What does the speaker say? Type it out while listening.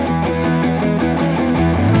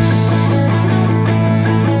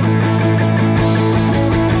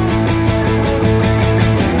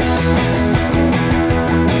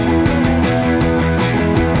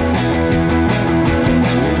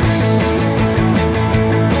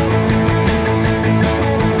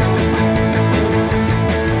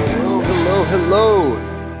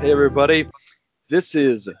everybody. This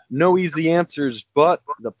is No Easy Answers, but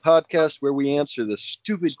the podcast where we answer the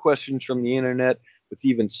stupid questions from the internet with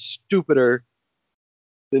even stupider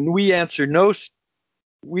than we answer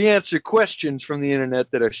questions from the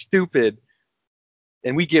internet that are stupid,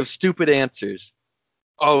 and we give stupid answers.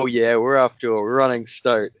 Oh yeah, we're off to a running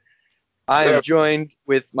start. I am joined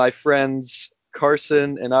with my friends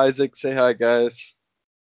Carson and Isaac. Say hi, guys.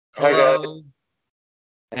 Hi guys.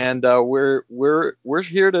 And we're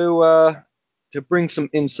here to bring some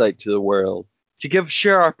insight to the world, to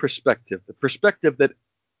share our perspective, the perspective that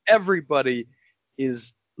everybody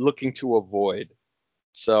is looking to avoid.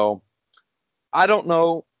 So I don't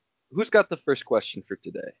know who's got the first question for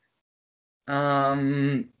today.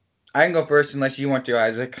 I can go first unless you want to,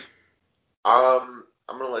 Isaac. I'm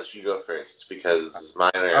gonna let you go first because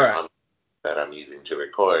mine are on that I'm using to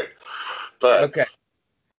record. But okay.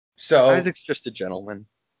 So Isaac's just a gentleman.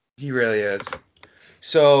 He really is.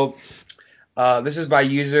 So this is by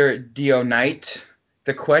user Dio Knight.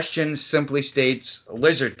 The question simply states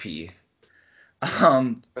lizard pee.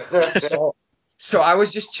 So I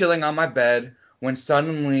was just chilling on my bed when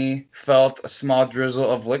suddenly felt a small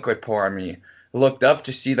drizzle of liquid pour on me. Looked up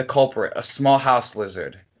to see the culprit, a small house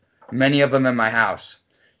lizard. Many of them in my house.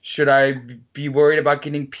 Should I be worried about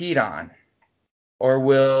getting peed on? Or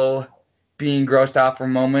will being grossed out for a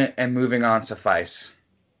moment and moving on suffice?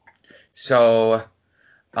 So,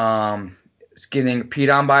 is getting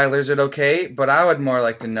peed on by a lizard okay? But I would more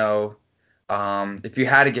like to know, if you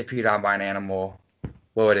had to get peed on by an animal,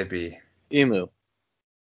 what would it be? Emu.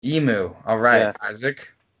 Emu. All right, Yeah.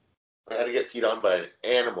 Isaac. I had to get peed on by an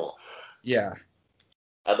animal. Yeah.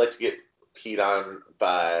 I'd like to get peed on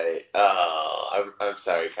by. I'm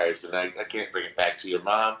sorry, Carson. I can't bring it back to your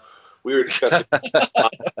mom. We were discussing.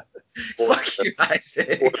 Fuck you,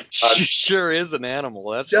 Isaac. She sure is an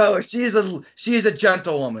animal. She is a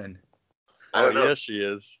gentlewoman. I don't know. Yeah, she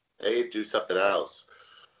is. Hey, do something else.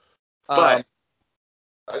 But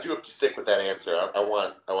I do have to stick with that answer. I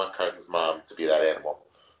want Carson's mom to be that animal.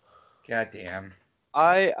 God damn.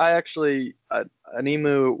 I actually an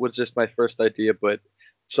emu was just my first idea, but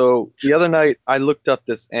so the other night I looked up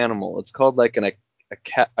this animal. It's called like a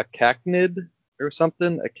cachnid or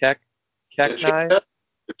something. Cacni.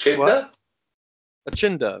 Echidna?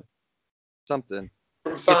 Echidna. Something.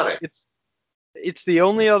 From Sonic. It's the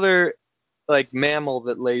only other like mammal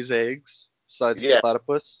that lays eggs besides the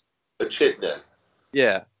platypus. Echidna.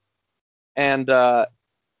 Yeah. And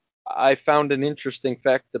I found an interesting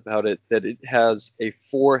fact about it, that it has a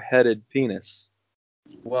 4-headed penis.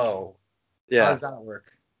 Whoa. Yeah. How does that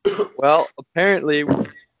work? Well, apparently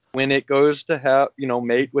when it goes to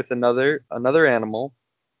mate with another animal,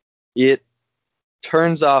 it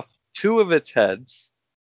turns off 2 of its heads.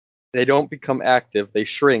 They don't become active, they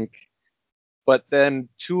shrink, but then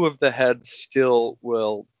 2 of the heads still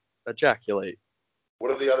will ejaculate.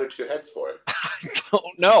 What are the other 2 heads for? I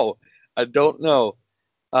don't know.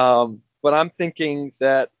 But I'm thinking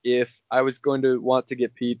that if I was going to want to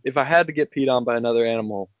if I had to get peed on by another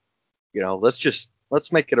animal,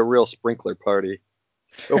 let's make it a real sprinkler party.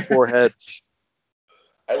 Go 4 heads.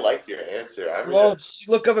 I like your answer. Well, did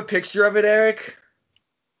you look up a picture of it, Eric?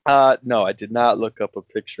 No, I did not look up a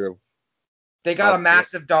picture of. They got a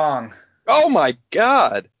massive dong. Oh my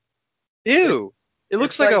god! Ew! It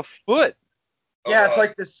looks like a foot. Yeah, it's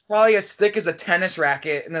like this, probably as thick as a tennis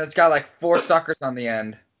racket, and then it's got like 4 suckers on the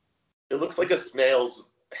end. It looks like a snail's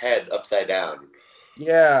head upside down.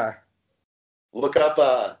 Yeah. Look up,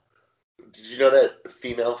 did you know that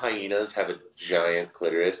female hyenas have a giant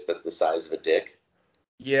clitoris that's the size of a dick?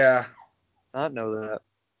 Yeah. Not know that.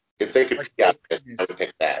 If they could pee out of it, I would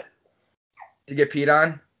pick that. To get peed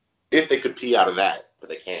on? If they could pee out of that, but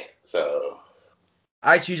they can't, so.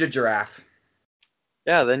 I choose a giraffe.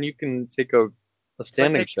 Yeah, then you can take a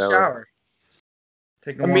standing shower.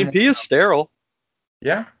 Pee is sterile.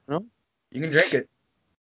 Yeah. No? You can drink it.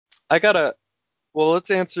 Well,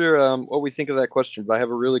 let's answer what we think of that question, but I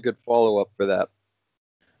have a really good follow-up for that.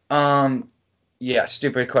 Yeah,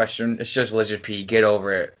 stupid question. It's just lizard pee. Get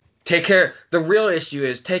over it. Take care. The real issue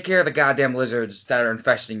is take care of the goddamn lizards that are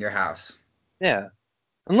infesting your house. Yeah.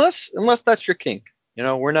 Unless that's your kink.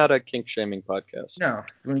 We're not a kink-shaming podcast. No.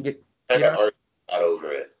 You want to get... already got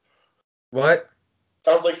over it. What?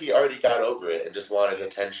 Sounds like he already got over it and just wanted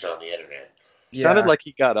attention on the internet. Yeah. Sounded like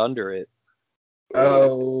he got under it.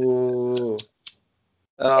 Oh.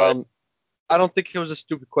 I don't think it was a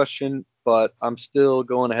stupid question, but I'm still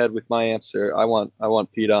going ahead with my answer. I want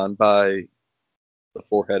peed on by the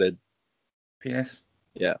 4-headed penis.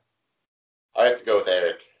 Yeah. I have to go with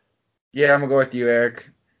Eric. Yeah, I'm gonna go with you, Eric.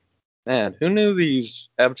 Man, who knew these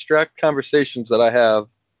abstract conversations that I have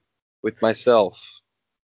with myself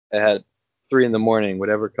at 3 a.m,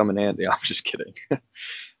 whatever come in handy. I'm just kidding. No,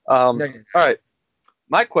 All right.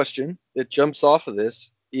 My question that jumps off of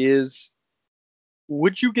this is,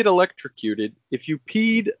 would you get electrocuted if you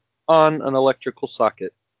peed on an electrical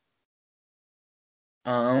socket?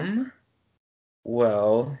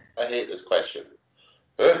 Well, I hate this question.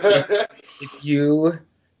 if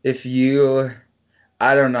you,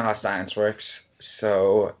 I don't know how science works,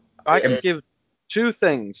 so I can give two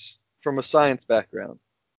things from a science background.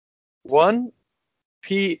 One,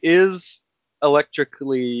 pee is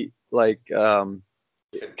electrically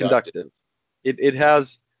conductive. It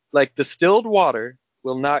has distilled water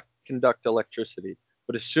will not conduct electricity,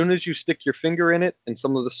 but as soon as you stick your finger in it and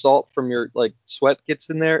some of the salt from your sweat gets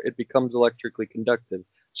in there, it becomes electrically conductive.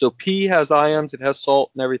 So pee has ions, it has salt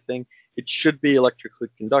and everything. It should be electrically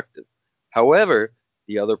conductive. However,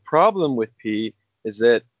 the other problem with pee is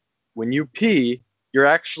that when you pee, you're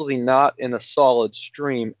actually not in a solid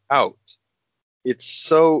stream out. It's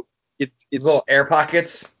little air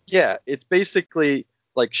pockets. Yeah, it's basically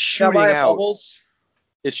like Now, shooting out. bubbles.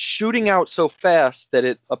 It's shooting out so fast that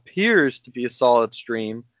it appears to be a solid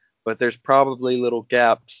stream, but there's probably little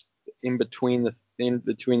gaps in between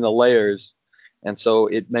the layers, and so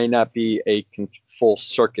it may not be a full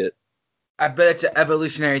circuit. I bet it's an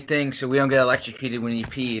evolutionary thing, so we don't get electrocuted when you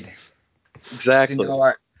peed. Exactly.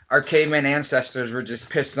 So, our caveman ancestors were just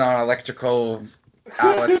pissing on electrical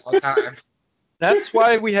outlets all the time. That's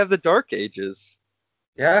why we have the Dark Ages.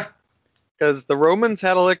 Yeah. Because the Romans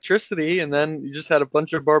had electricity, and then you just had a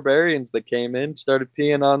bunch of barbarians that came in, started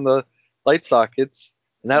peeing on the light sockets,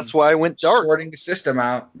 and that's why it went dark. Sorting the system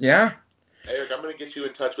out. Yeah. Eric, I'm going to get you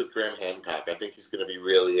in touch with Graham Hancock. I think he's going to be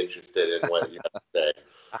really interested in what you have to say.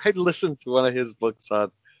 I listened to one of his books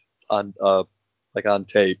on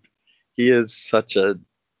tape. He is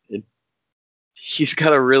he's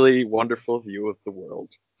got a really wonderful view of the world.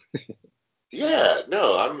 Yeah,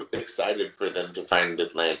 no, I'm excited for them to find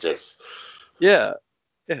Atlantis. Yeah,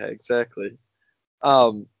 exactly.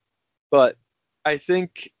 But I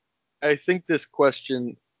think this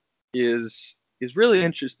question is really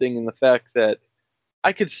interesting in the fact that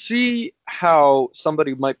I could see how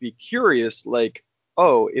somebody might be curious, like,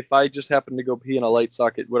 oh, if I just happen to go pee in a light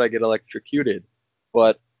socket, would I get electrocuted?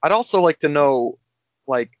 But I'd also like to know,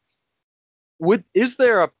 is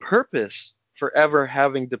there a purpose for ever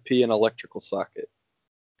having to pee in an electrical socket?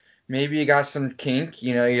 Maybe you got some kink,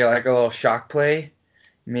 you like a little shock play.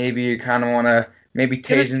 Maybe you kind of want to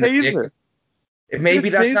tase in the dick. Maybe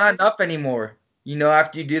that's not enough anymore.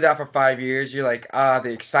 After you do that for 5 years, you're like,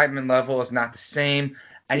 the excitement level is not the same.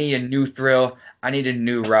 I need a new thrill. I need a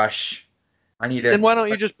new rush. Then why don't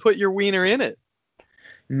you just put your wiener in it?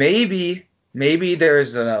 Maybe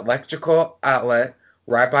there's an electrical outlet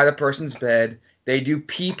right by the person's bed. They do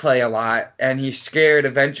pee play a lot, and he's scared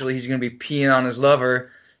eventually he's going to be peeing on his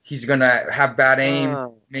lover. He's going to have bad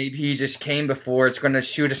aim. Maybe he just came before. It's going to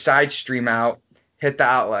shoot a side stream out, hit the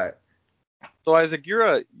outlet. So Isaac, you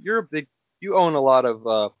own a lot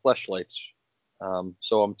of fleshlights,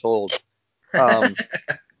 so I'm told. I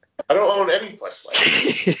don't own any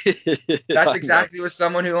fleshlights. That's exactly what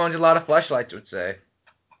someone who owns a lot of fleshlights would say.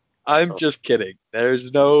 I'm just kidding.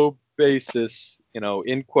 There's no basis,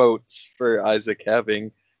 in quotes, for Isaac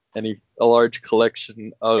having a large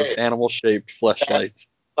collection of animal-shaped fleshlights.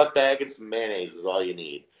 Butt bag and some mayonnaise is all you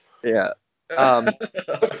need. Yeah.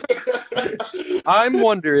 I'm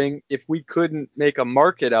wondering if we couldn't make a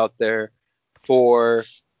market out there for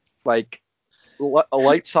a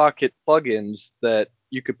light socket plugins that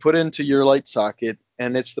you could put into your light socket,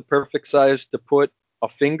 and it's the perfect size to put a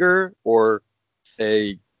finger or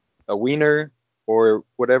a wiener or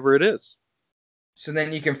whatever it is. So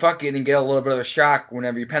then you can fuck it and get a little bit of a shock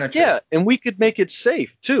whenever you penetrate. Yeah, and we could make it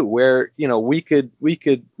safe too, where we could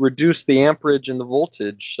reduce the amperage and the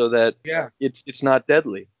voltage so that it's not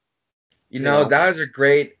deadly. That is a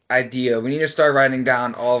great idea. We need to start writing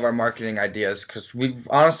down all of our marketing ideas because we've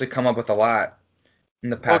honestly come up with a lot in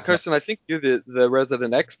the past. Well, Carson, I think you're the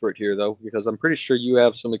resident expert here, though, because I'm pretty sure you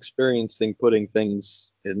have some experience in putting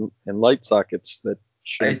things in light sockets that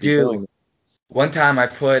shouldn't be doing. One time I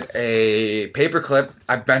put a paperclip,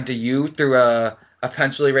 I bent a U through a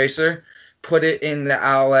pencil eraser, put it in the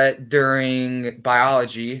outlet during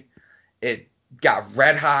biology. It got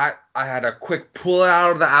red hot. I had to quick pull it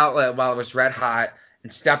out of the outlet while it was red hot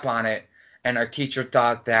and step on it. And our teacher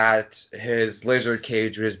thought that his lizard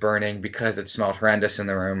cage was burning because it smelled horrendous in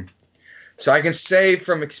the room. So I can say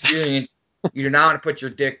from experience, you do not want to put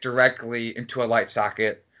your dick directly into a light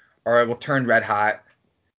socket or it will turn red hot.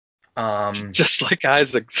 Just like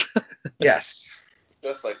Isaac's. Yes.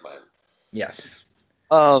 Just like mine. Yes.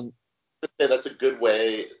 say that's a good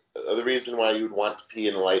way. The reason why you would want to pee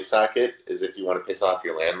in the light socket is if you want to piss off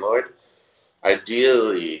your landlord.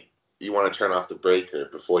 Ideally, you want to turn off the breaker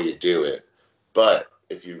before you do it. But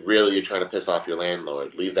if you really are trying to piss off your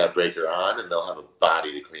landlord, leave that breaker on and they'll have a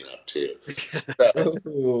body to clean up too. So,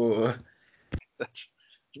 Ooh. That's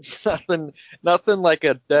nothing like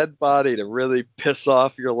a dead body to really piss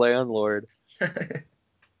off your landlord.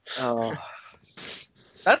 Oh,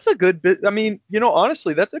 that's a good bit. I mean,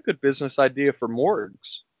 honestly, that's a good business idea for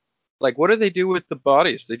morgues. Like, what do they do with the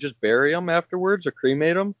bodies? They just bury them afterwards or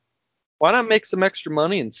cremate them? Why not make some extra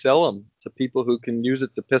money and sell them to people who can use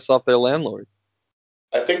it to piss off their landlord?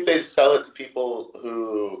 I think they sell it to people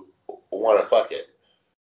who want to fuck it.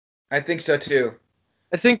 I think so too.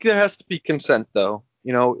 I think there has to be consent, though.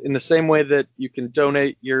 In the same way that you can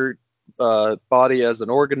donate your body as an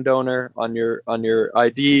organ donor on your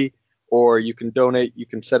ID, or you can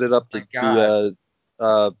set it up to My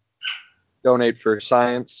God. donate for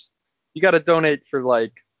science. You got to donate for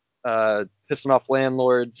like pissing off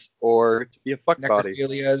landlords or to be a fuck body.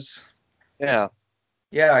 Necrophilias. Yeah.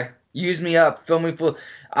 Yeah. Use me up. Fill me full.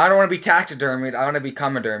 I don't want to be taxidermied. I want to be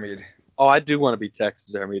commodermied. Oh, I do want to be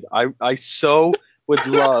taxidermied. I so would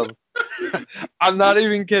love. I'm not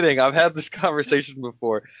even kidding. I've had this conversation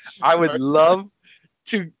before. I would love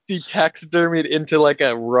to be taxidermied into like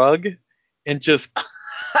a rug and just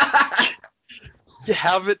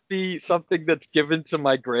have it be something that's given to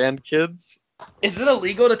my grandkids. Is it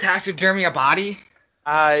illegal to taxidermy a body?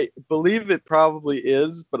 I believe it probably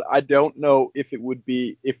is, but I don't know if it would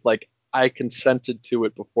be if like I consented to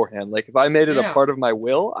it beforehand. Like if I made it a Yeah. part of my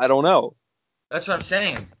will, I don't know. That's what I'm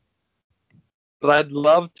saying. But I'd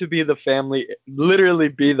love to be literally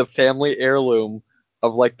be the family heirloom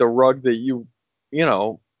of like the rug that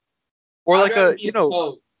or like I'd rather a, be a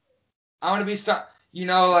coat. I want to be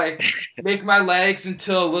like make my legs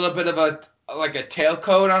into a little bit of a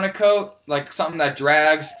tailcoat on a coat, like something that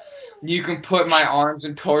drags. You can put my arms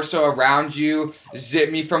and torso around you, zip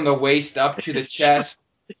me from the waist up to the chest,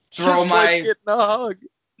 throw like getting a hug.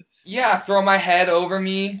 throw my head over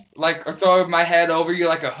me, or throw my head over you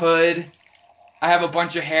like a hood. I have a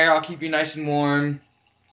bunch of hair. I'll keep you nice and warm.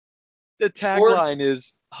 The tagline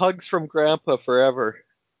is hugs from grandpa forever.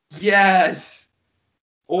 Yes.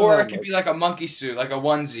 Or Oh it could be like a monkey suit, like a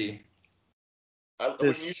onesie. When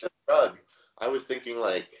you said rug, I was thinking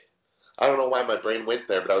like, I don't know why my brain went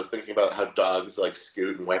there, but I was thinking about how dogs like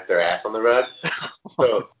scoot and wipe their ass on the rug.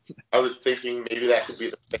 So I was thinking maybe that could be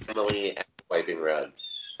the family wiping rug,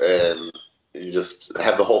 and you just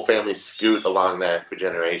have the whole family scoot along that for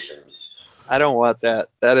generations. I don't want that.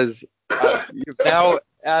 That is, you've now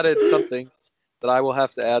added something that I will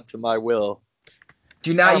have to add to my will.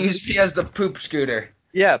 Do not use me as the poop scooter.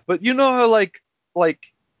 Yeah, but you know how like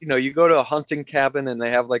you go to a hunting cabin and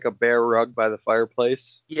they have like a bear rug by the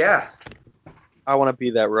fireplace? Yeah. I want to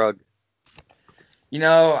be that rug.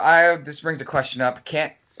 This brings a question up.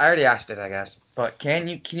 I already asked it, I guess, but can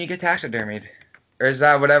you get taxidermied? Or is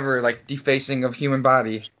that whatever, like defacing of human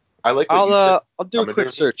body? I like what you said. I'll do a quick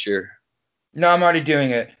search here. No, I'm already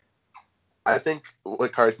doing it. I think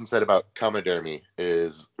what Carson said about commodermy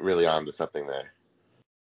is really onto something there.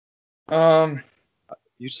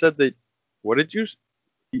 You said that. What did you?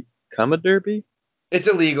 Commodermy? It's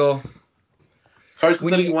illegal. Carson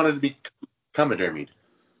said he wanted to be commodermied.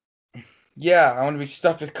 Yeah, I want to be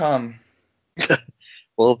stuffed with cum.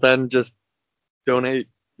 Well, then just donate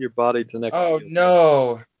your body to necrophilia. Oh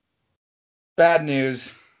no! Bad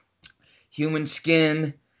news. Human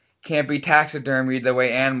skin can't be taxidermied the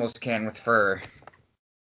way animals can with fur.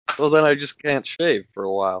 Well, then I just can't shave for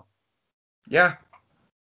a while. Yeah.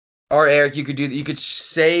 Or Eric, you could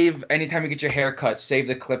save anytime you get your hair cut, save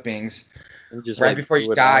the clippings. And just Right before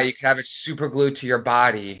you die, you can have it super glued to your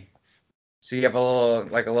body. So you have a little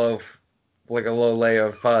layer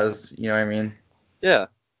of fuzz, you know what I mean? Yeah.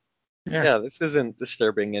 Yeah, this isn't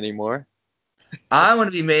disturbing anymore. I want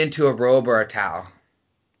to be made into a robe or a towel.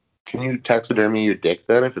 Can you taxidermy your dick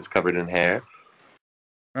then if it's covered in hair?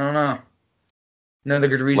 I don't know. Another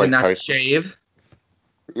good reason not to shave.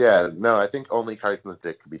 Yeah, no, I think only Carson's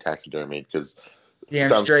dick could be taxidermied because.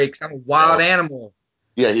 Damn straight, 'cause I'm a wild animal.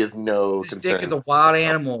 Yeah, he has no This concern. dick is a wild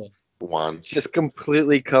animal. Once. Just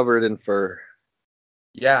completely covered in fur.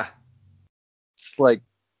 Yeah. It's like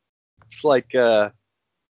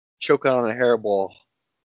choking on a hairball.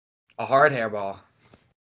 A hard hairball.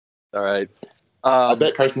 All right. I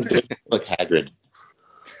bet Carson's dick is like Hagrid.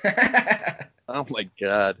 Oh my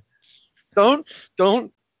God. Don't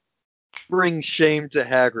bring shame to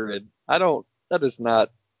Hagrid. That is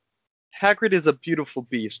not. Hagrid is a beautiful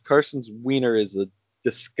beast. Carson's wiener is a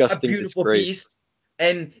disgusting A beautiful disgrace. beast.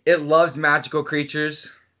 And it loves magical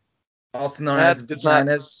creatures, also known as That did not.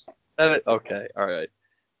 vaginas. Okay, all right.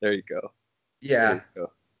 There you go. Yeah. There you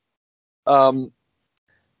go.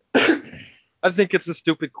 I think it's a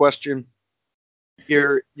stupid question.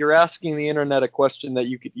 You're asking the internet a question that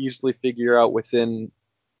you could easily figure out within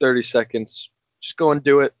 30 seconds. Just go and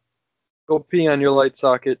do it. Go pee on your light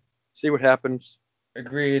socket. See what happens.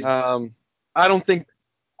 Agreed. I don't think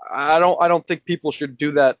people should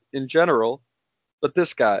do that in general. But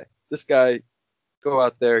this guy, go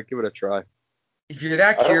out there, give it a try. If you're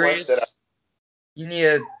that curious, you need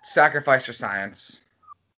to sacrifice for science.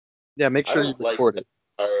 Yeah, make sure you record it.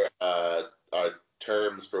 Our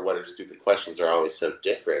terms for what are stupid questions are always so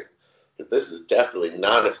different. But this is definitely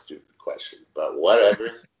not a stupid question. But whatever.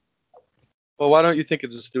 Well, why don't you think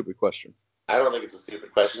it's a stupid question? I don't think it's a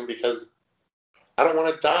stupid question because I don't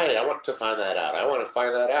want to die. I want to find that out. I want to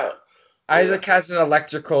find that out. Isaac has an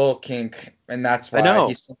electrical kink, and that's why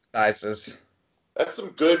he sympathizes. That's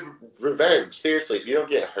some good revenge. Seriously, if you don't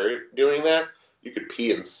get hurt doing that, you could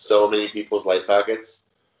pee in so many people's light sockets,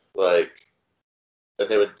 like, that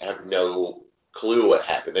they would have no clue what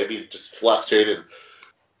happened. They'd be just flustered, and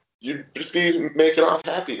you'd just be making off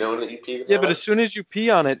happy knowing that you peed in Yeah, but as soon as you pee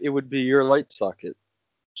on it, it would be your light socket.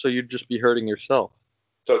 So you'd just be hurting yourself.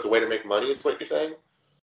 So it's a way to make money, is what you're saying?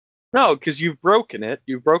 No, because you've broken it.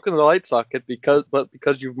 You've broken the light socket because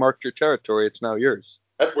you've marked your territory, it's now yours.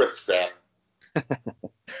 That's worth scrap.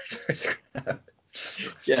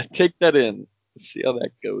 Yeah, take that in. See how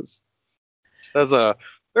that goes. It has a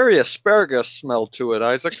very asparagus smell to it,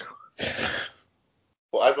 Isaac.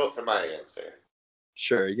 Well, I vote for my answer.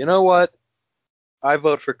 Sure. You know what? I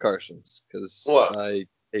vote for Carson's because I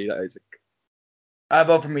hate Isaac. I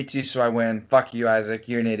vote for me too, so I win. Fuck you, Isaac.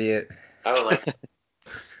 You're an idiot. I don't like it.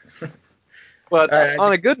 But right,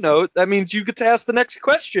 on a good note, that means you get to ask the next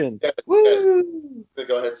question. Yeah, woo!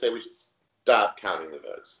 Go ahead and say we should stop counting the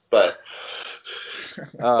votes. But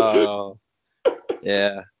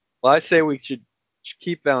yeah. Well, I say we should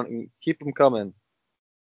keep them coming.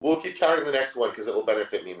 We'll keep counting the next one because it will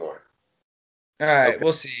benefit me more. All right, okay.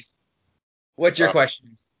 We'll see. What's your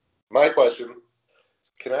question? My question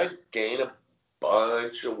is, can I gain a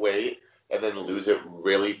bunch of weight and then lose it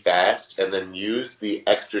really fast and then use the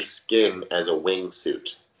extra skin as a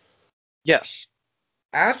wingsuit? Yes.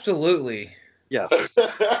 Absolutely. Yes.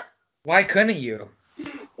 Why couldn't you?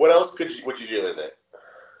 What else would you do with it?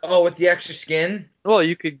 Oh, with the extra skin? Well,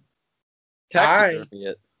 you could taxidermy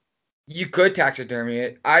it. You could taxidermy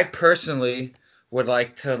it. I personally would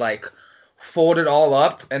like to fold it all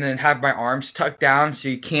up and then have my arms tucked down so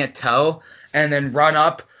you can't tell, and then run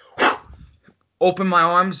up, open my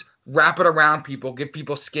arms, wrap it around people, give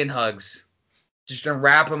people skin hugs. Just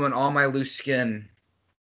unwrap them in all my loose skin.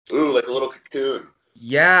 Ooh, like a little cocoon.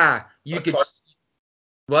 Yeah.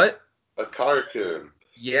 What? A carcoon.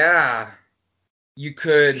 Yeah. You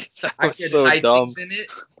could. I could hide things in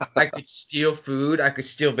it. I could steal food. I could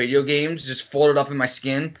steal video games. Just fold it up in my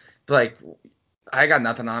skin. But I got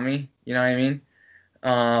nothing on me. You know what I mean?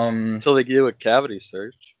 Until they give you a cavity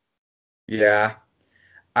search. Yeah.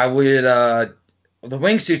 I would. The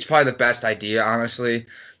wingsuit's probably the best idea, honestly.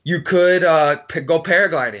 You could go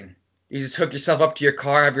paragliding. You just hook yourself up to your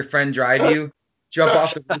car, have your friend drive you, jump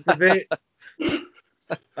off the roof of it.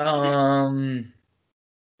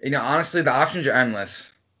 Honestly, the options are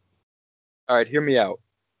endless. All right, hear me out.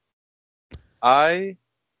 I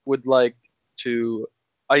would like to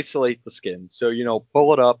isolate the skin. So,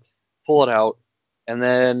 pull it up, pull it out, and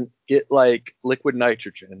then get liquid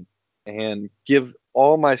nitrogen and give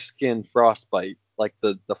all my skin frostbite, like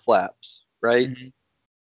the flaps, right? Mm-hmm.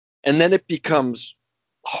 And then it becomes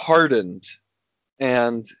hardened,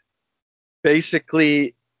 and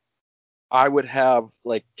basically I would have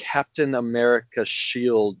Captain America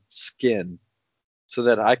shield skin so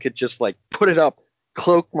that I could just put it up,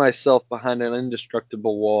 cloak myself behind an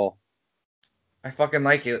indestructible wall. I fucking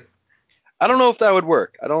like it. I don't know if that would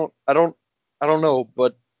work. I don't know,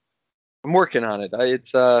 but I'm working on it.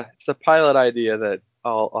 It's a pilot idea that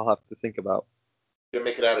I'll have to think about. You can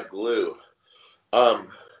make it out of glue.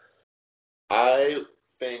 I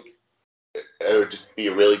think it would just be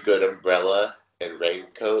a really good umbrella and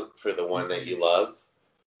raincoat for the one that you love.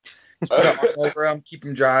 Put an arm over them, keep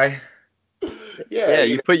them dry. Yeah,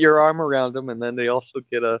 you put your arm around them, and then they also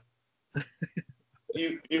get a.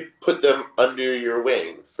 you put them under your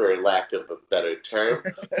wing, for lack of a better term.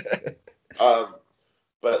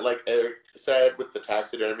 But like Eric said with the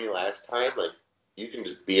taxidermy last time, you can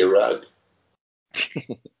just be a rug.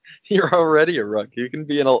 You're already a rug. You can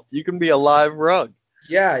be a live rug.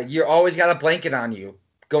 Yeah, you always got a blanket on you.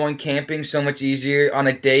 Going camping so much easier. On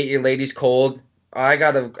a date, your lady's cold. I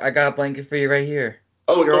got a blanket for you right here.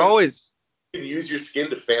 Oh, You're always. you can use your skin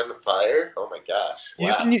to fan the fire? Oh my gosh. You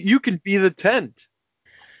Wow. can be the tent.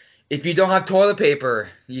 If you don't have toilet paper,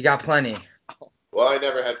 you got plenty. Well, I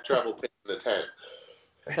never have trouble picking a tent.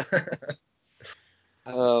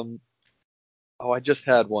 I just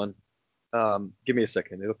had one. Give me a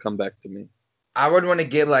second. It'll come back to me. I would want to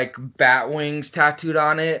get like bat wings tattooed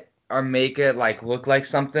on it, or make it like look like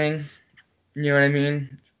something. You know what I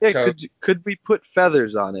mean? Yeah, So could we put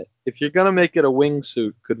feathers on it? If you're gonna make it a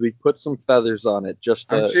wingsuit, could we put some feathers on it?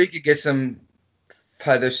 I'm sure you could get some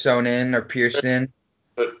feathers sewn in or pierced in.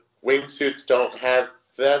 But wingsuits don't have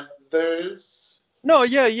feathers? No,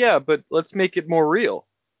 yeah, but let's make it more real.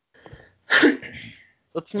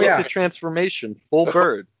 Let's make Yeah. the transformation full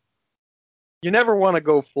bird. You never want to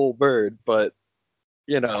go full bird, but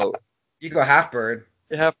you know, You go half bird.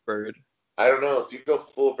 half bird. I don't know. If you go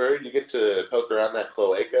full bird, you get to poke around that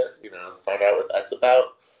cloaca, find out what that's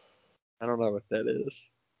about. I don't know what that is.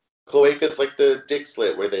 Cloaca's like the dick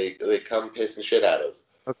slit where they come piss and shit out of.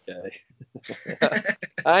 Okay.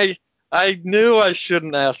 I knew I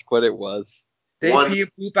shouldn't ask what it was. They One- pee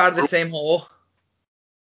poop out of the same hole.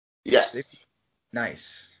 Yes.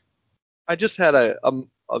 Nice. I just had a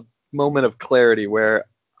moment of clarity where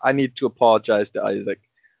I need to apologize to Isaac.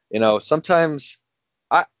 Sometimes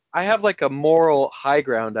I have like a moral high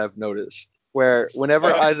ground I've noticed where whenever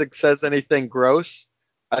Isaac says anything gross,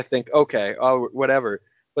 I think, okay, oh, whatever.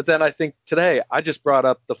 But then I think today I just brought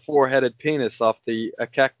up the four-headed penis off the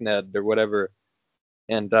Akakned or whatever.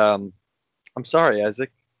 And I'm sorry,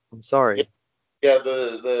 Isaac. I'm sorry. Yeah,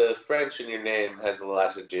 the French in your name has a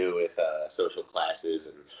lot to do with social classes,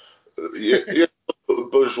 and you're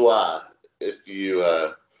bourgeois, if you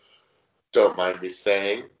don't mind me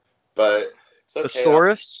saying. But it's okay.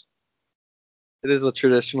 Thesaurus? It is a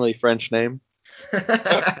traditionally French name.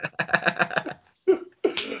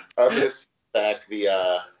 I'm gonna sit back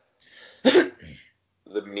the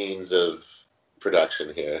means of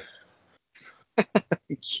production here.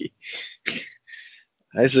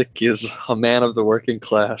 Isaac is a man of the working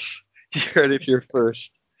class. You heard it here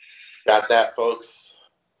first. Got that, folks?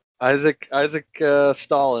 Isaac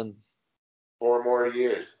Stalin. 4 more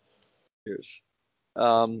years. Years.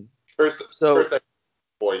 First I had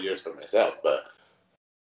 4 years for myself,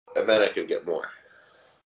 and then I could get more.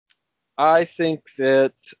 I think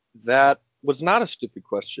that was not a stupid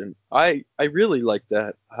question. I really like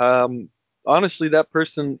that. Honestly, that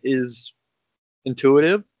person is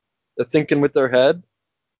intuitive. They're thinking with their head.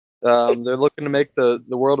 They're looking to make the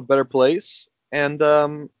world a better place. And,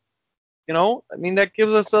 that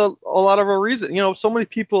gives us a lot of a reason. So many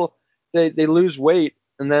people, they lose weight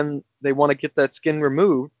and then they want to get that skin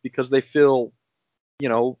removed because they feel,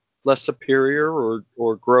 less superior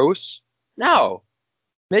or gross. No.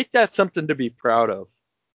 Make that something to be proud of.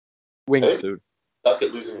 Wingsuit. I suck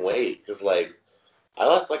at losing weight because, I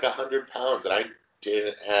lost 100 pounds and I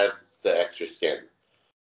didn't have the extra skin.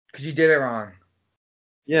 Because you did it wrong.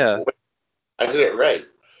 Yeah. I did it right.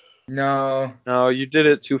 No, you did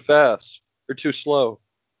it too fast or too slow.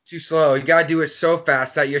 too slow. You gotta do it so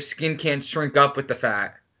fast that your skin can't shrink up with the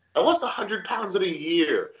fat. I lost 100 pounds in a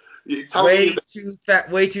year. You tell Way me too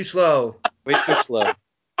fat, way too slow. Way too slow.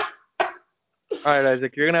 All right,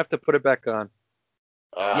 Isaac, you're gonna have to put it back on.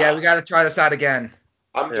 Yeah, we gotta try this out again.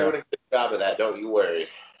 I'm doing a good job of that. Don't you worry.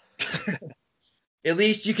 At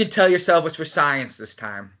least you can tell yourself it's for science this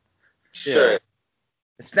time. Sure. Yeah.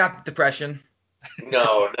 It's not depression.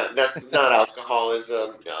 No, not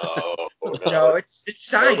alcoholism. No. No, it's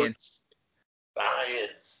science.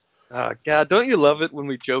 Science. God, don't you love it when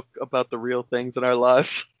we joke about the real things in our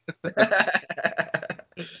lives?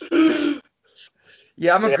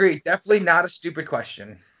 Yeah, I'm agreed. Definitely not a stupid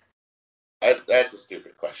question. That's a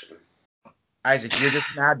stupid question. Isaac, you're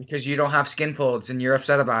just mad because you don't have skin folds and you're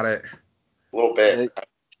upset about it. A little bit.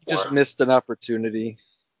 Just missed an opportunity.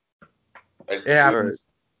 It happens.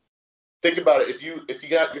 Think about it. If you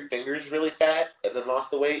got your fingers really fat and then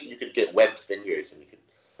lost the weight, you could get webbed fingers and you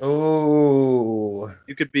could. Ooh.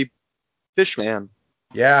 You could be Fishman.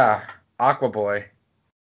 Yeah. Aqua Boy.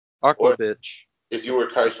 Aqua bitch. If you were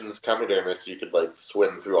Carson's Comodermist, you could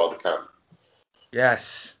swim through all the cum.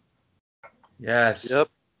 Yes. Yes. Yep.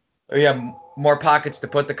 Or you have more pockets to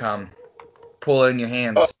put the cum. Pull it in your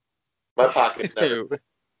hands. Oh, my pocket's never.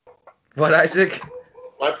 What, Isaac?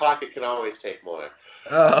 My pocket can always take more.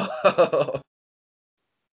 Oh.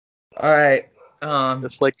 All right.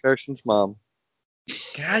 Just like Carson's mom.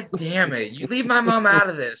 God damn it. You leave my mom out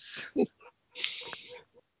of this. All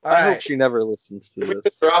I right. hope she never listens to If we this.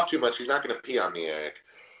 piss her off too much, she's not going to pee on me, Eric.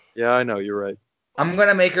 Yeah, I know, you're right. I'm going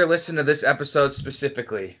to make her listen to this episode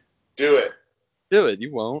specifically. Do it. Do it.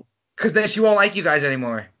 You won't. Because then she won't like you guys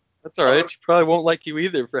anymore. That's all right. She probably won't like you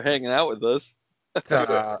either for hanging out with us.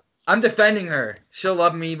 I'm defending her. She'll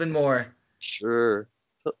love me even more. Sure.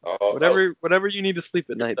 Oh, Whatever you need to sleep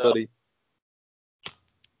at night, buddy.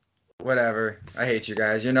 Whatever. I hate you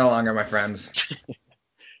guys. You're no longer my friends.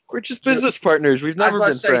 We're just business partners. We've never I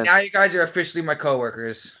was been about to say, friends. now you guys are officially my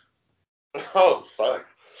coworkers. oh, fuck.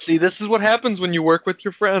 See, this is what happens when you work with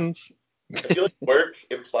your friends. I feel like work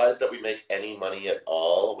implies that we make any money at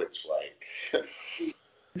all, which, like...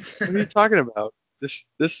 What are you talking about? This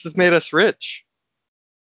has made us rich.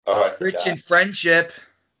 Oh, I forgot. Rich in friendship.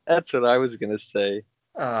 That's what I was gonna say.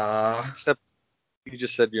 Aww. Except you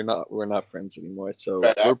just said we're not friends anymore, so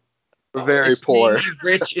Right. we're very It's poor. mainly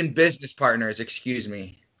rich in business partners. Excuse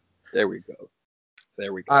me. There we go.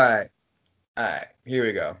 All right. Here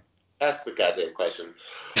we go. Ask the goddamn question.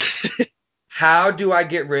 How do I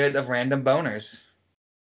get rid of random boners?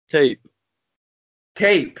 Tape.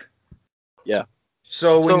 Yeah.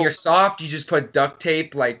 So when So- you're soft, you just put duct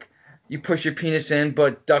tape, like you push your penis in,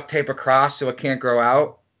 but duct tape across so it can't grow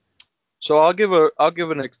out. So I'll give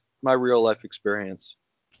my real life experience.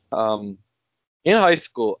 In high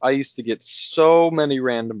school, I used to get so many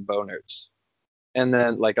random boners, and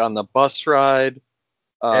then like on the bus ride.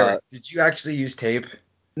 Eric, did you actually use tape?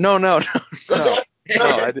 No.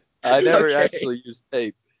 I never Okay. actually used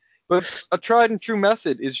tape. But a tried and true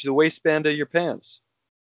method is the waistband of your pants.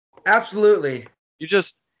 Absolutely. You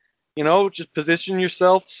just position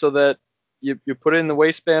yourself so that you put it in the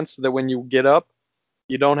waistband so that when you get up,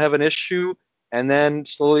 you don't have an issue, and then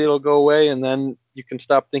slowly it'll go away, and then you can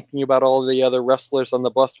stop thinking about all the other wrestlers on the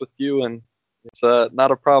bus with you, and it's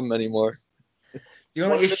not a problem anymore. The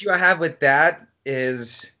only issue I have with that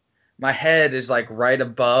is my head is like right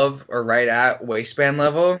above or right at waistband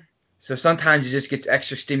level. So sometimes it just gets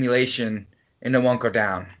extra stimulation and it won't go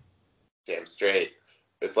down. Damn straight.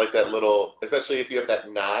 It's like that little, especially if you have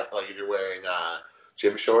that knot, like if you're wearing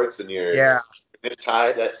gym shorts and you're just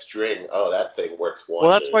tied that string. Oh, that thing works wonders.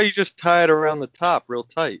 Well, that's why you just tie it around the top real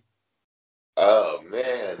tight. Oh,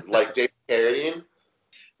 man. Like David Carradine?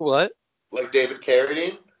 What? Like David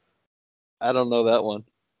Carradine? I don't know that one.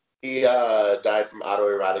 He died from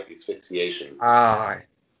autoerotic asphyxiation.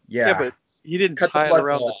 Yeah, but he didn't Cut the tie it blood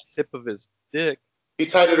around flow the off. tip of his dick. He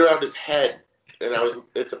tied it around his head, and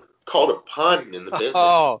it's called a pun in the business.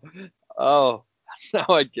 Oh, now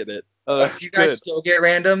I get it. Oh, that's Do you guys good. still get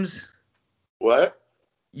randoms? What?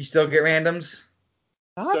 You still get randoms?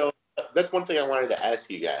 So that's one thing I wanted to ask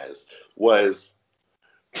you guys was,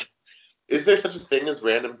 is there such a thing as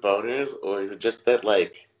random boners, or is it just that,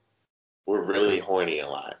 like, we're really horny a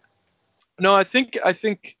lot? No, I think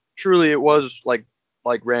truly it was like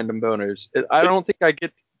random boners. I don't think I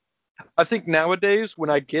get. I think nowadays when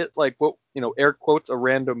I get like what air quotes a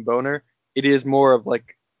random boner, it is more of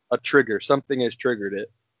like a trigger. Something has triggered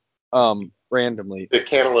it. Randomly. The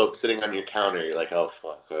cantaloupe sitting on your counter, you're like, oh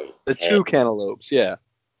fuck. Okay. The two cantaloupes, yeah.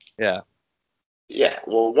 Yeah,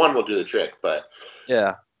 well, one will do the trick, but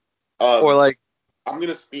Yeah. Or like, I'm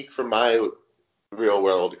gonna speak from my real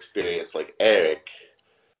world experience, like Eric.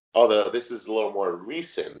 Although this is a little more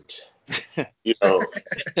recent, let me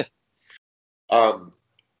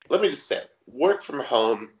just say, work from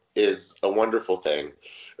home is a wonderful thing.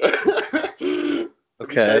 okay.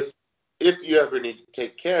 Because if you ever need to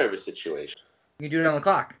take care of a situation, You do it on the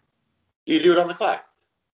clock. you do it on the clock.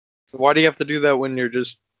 Why do you have to do that when you're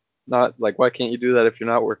just not like? Why can't you do that if you're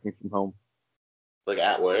not working from home? Like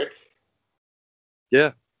at work.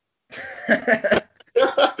 Yeah.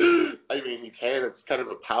 I mean, you can. It's kind of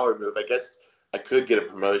a power move. I guess I could get a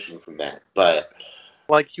promotion from that, but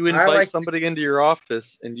Like you invite somebody into your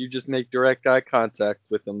office and you just make direct eye contact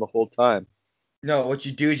with them the whole time. No, what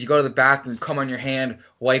you do is you go to the bathroom, come on your hand,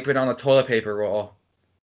 wipe it on the toilet paper roll.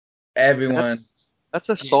 Everyone. That's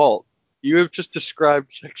assault. You have just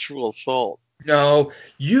described sexual assault. No,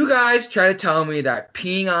 you guys try to tell me that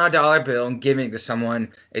peeing on a dollar bill and giving it to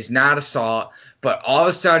someone is not assault, but all of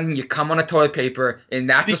a sudden you come on a toilet paper and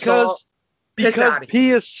that's assault. Because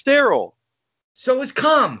pee is sterile. So is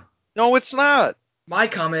cum. No, it's not. My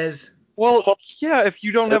cum is. Well, yeah, if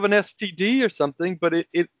you don't have an STD or something, but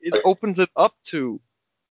it opens it up to.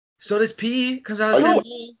 So does pee. Comes out of the same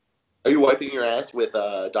hole. Are you wiping your ass with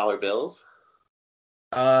dollar bills?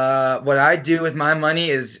 What I do with my money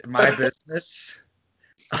is my business.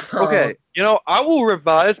 Okay, I will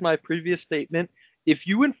revise my previous statement. If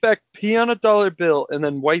you in fact pee on a dollar bill and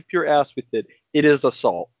then wipe your ass with it, it is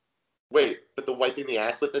assault. Wait, but the wiping the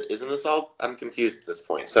ass with it isn't assault? I'm confused at this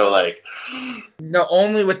point. So, like... No,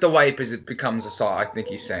 only with the wipe is it becomes assault, I think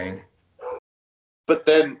he's saying. But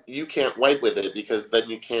then you can't wipe with it because then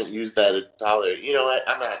you can't use that dollar. You know what?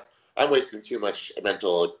 I'm wasting too much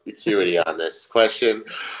mental acuity on this question.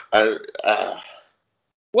 What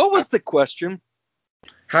was the question?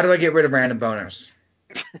 How do I get rid of random boners?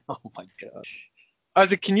 Oh my god.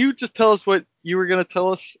 Isaac, can you just tell us what you were gonna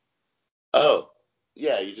tell us? Oh,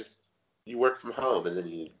 yeah, you work from home and then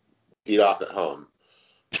you beat off at home.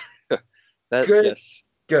 Good. Yes.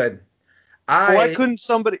 Good. Why couldn't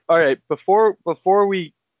somebody? All right, before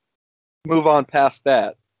we move on past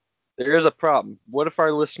that, there is a problem. What if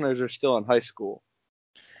our listeners are still in high school?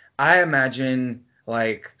 I imagine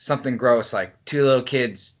like something gross, like two little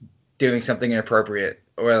kids doing something inappropriate,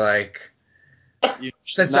 or like You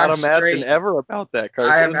since not I'm imagine straight, ever about that,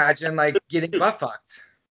 Carson. I imagine like getting butt fucked.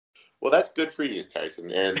 Well, that's good for you,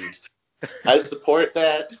 Carson, and I support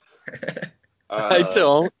that. I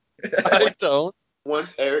don't. I don't.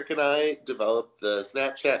 Once Eric and I develop the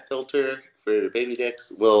Snapchat filter for baby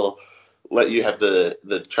dicks, we'll let you have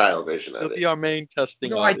the trial version of It'll it. be our main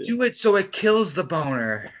testing No, I audience. do it so it kills the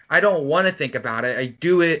boner. I don't want to think about it. I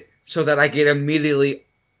do it so that I get immediately.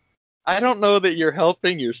 I don't know that you're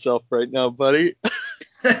helping yourself right now, buddy.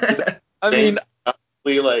 I mean,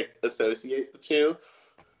 We like associate the two.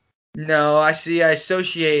 No, I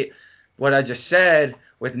associate what I just said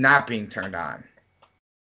with not being turned on.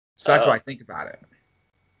 So that's why I think about it.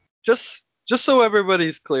 just so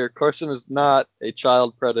everybody's clear, Carson is not a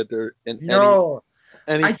child predator in No,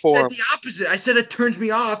 any I form. said the opposite. I said it turns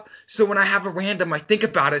me off, so when I have a random, I think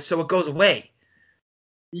about it, so it goes away.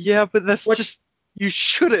 Yeah, but that's just, you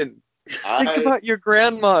shouldn't. Think about your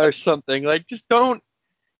grandma or something. Like, just don't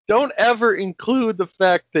ever include the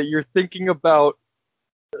fact that you're thinking about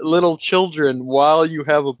little children while you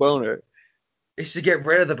have a boner. It's to get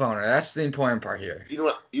rid of the boner. That's the important part here. You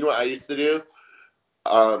know what I used to do?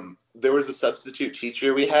 There was a substitute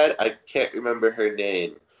teacher we had. I can't remember her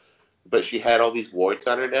name, but she had all these warts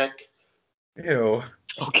on her neck. Ew.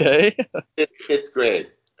 Okay. Fifth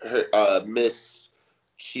grade. Her Miss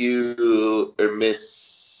Q or Miss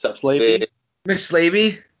something. Slaby? Miss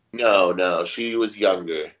Slaby? No, she was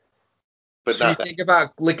younger. But So you think about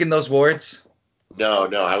licking those warts? No,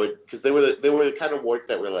 I would, because they were the kind of warts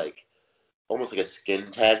that were like almost like a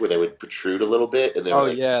skin tag where they would protrude a little bit, and they were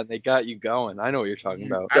yeah, they got you going. I know what you're talking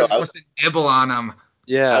about. I was supposed to nibble on them.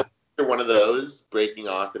 Yeah. I one of those breaking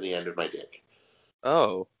off in the end of my dick.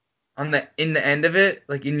 Oh. In the end of it,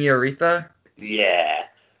 like in your urethra? Yeah.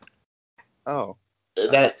 Oh.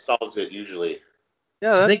 That solves it usually.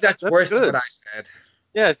 Yeah, I think that's worse good. than what I said.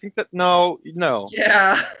 Yeah, I think that no.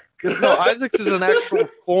 Yeah. No, Isaac's is an actual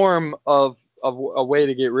form of a way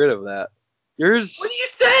to get rid of that. Yours. What are you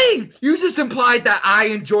saying? You just implied that I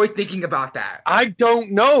enjoy thinking about that. I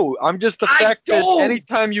don't know. I'm just the fact that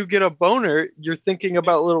anytime you get a boner, you're thinking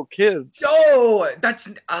about little kids. No,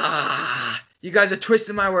 that's you guys are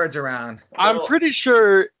twisting my words around. I'm pretty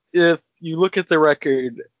sure if you look at the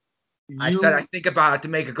record, I said I think about it to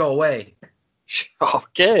make it go away.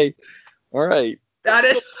 Okay. All right. That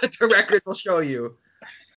is what the record will show you.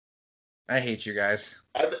 I hate you guys.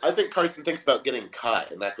 I think Carson thinks about getting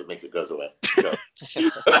caught, and that's what makes it goes away.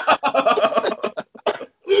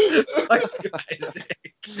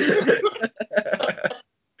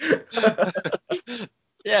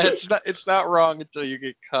 Yeah, it's not wrong until you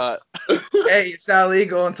get caught. Hey, it's not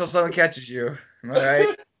illegal until someone catches you. Am I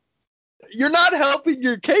right? You're not helping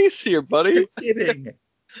your case here, buddy. I'm kidding.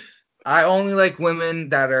 I only like women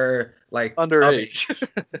that are like underage.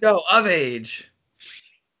 Of age.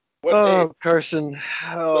 Oh, Carson.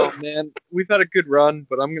 Oh, man. We've had a good run,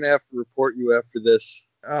 but I'm going to have to report you after this.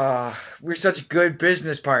 We're such good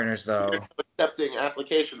business partners, though. We're accepting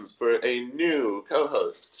applications for a new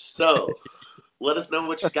co-host. So, let us know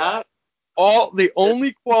what you got. The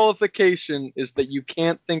only qualification is that you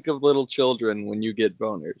can't think of little children when you get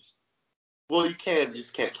boners. Well, you can. You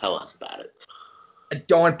just can't tell us about it. I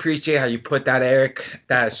don't appreciate how you put that, Eric.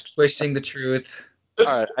 That is twisting the truth.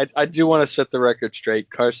 All right, I do want to set the record straight.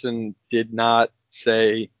 Carson did not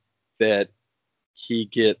say that he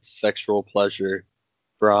gets sexual pleasure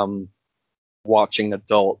from watching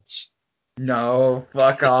adults. No,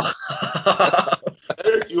 fuck off.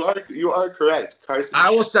 Eric, you are correct. Carson. I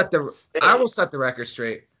will set the record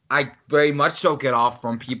straight. I very much so get off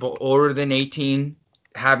from people older than 18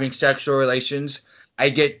 having sexual relations. I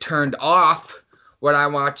get turned off when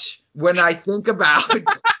I think about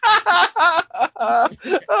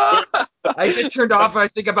I get turned off when I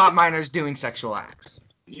think about minors doing sexual acts.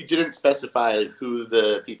 You didn't specify who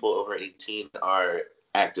the people over 18 are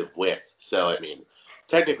active with, so I mean,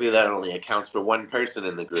 technically that only accounts for one person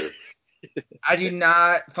in the group. I do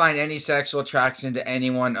not find any sexual attraction to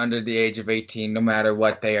anyone under the age of 18, no matter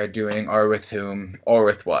what they are doing or with whom or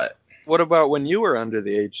with what. What about when you were under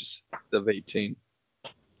the age of 18?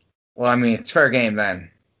 Well, I mean, it's fair game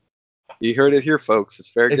then. You heard it here, folks. It's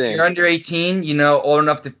fair If game. you're under 18, you know, old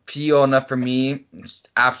enough to pee, old enough for me, it's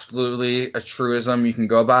absolutely a truism you can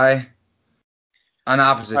go by. On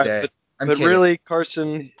opposite All right, day. I'm but kidding. really,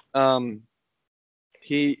 Carson,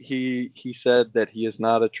 he said that he is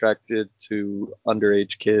not attracted to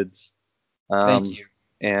underage kids. Thank you.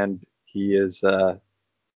 And he is a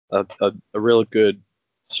real good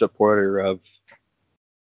supporter of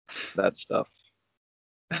that stuff.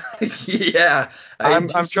 Yeah. I'm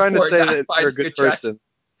trying to say that you're a good person.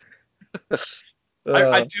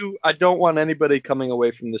 Uh, I don't want anybody coming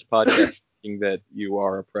away from this podcast thinking that you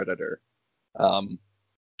are a predator.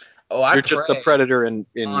 You're just a predator in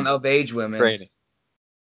on of-age women. training.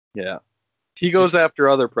 Yeah. He goes after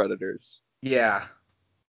other predators. Yeah.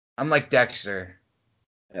 I'm like Dexter.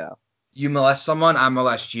 Yeah. You molest someone, I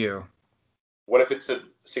molest you. What if it's a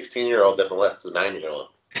 16-year-old that molests a 9-year-old?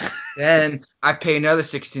 Then I pay another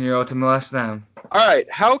 16-year-old to molest them. All right.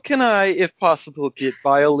 How can I, if possible, get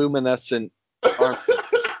bioluminescent armpits?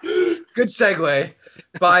 Good segue.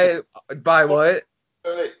 By what?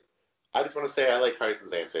 Wait, I just want to say I like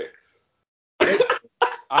Carson's answer.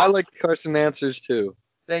 I like Carson answers too.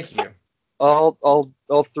 Thank you. All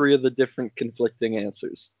three of the different conflicting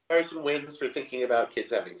answers. Carson wins for thinking about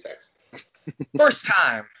kids having sex. First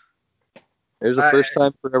time. There's a first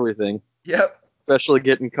time for everything. Yep. Especially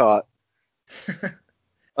getting caught.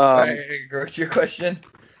 Alright, go to your question.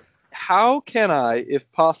 How can I,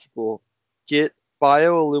 if possible, get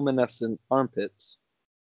bioluminescent armpits?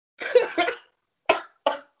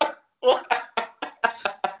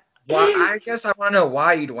 Well, I guess I want to know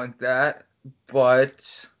why you'd want that,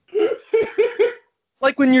 but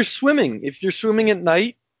like when you're swimming, if you're swimming at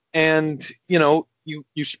night and you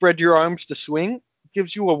spread your arms to swing, it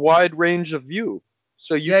gives you a wide range of view.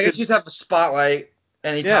 So I guess you just have the spotlight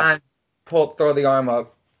anytime. Throw the arm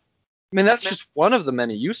up. I mean, that's just one of the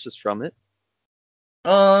many uses from it.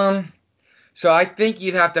 So I think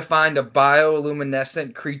you'd have to find a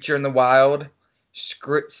bioluminescent creature in the wild,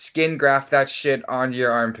 skin graft that shit onto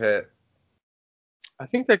your armpit. I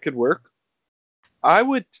think that could work. I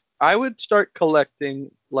would start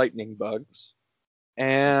collecting lightning bugs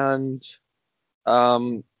and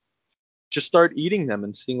just start eating them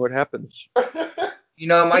and seeing what happens. You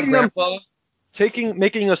know, my grandpa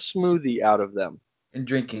making a smoothie out of them and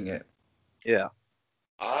drinking it. Yeah.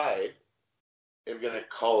 I am going to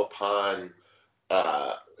call upon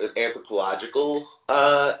an anthropological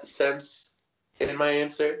sense in my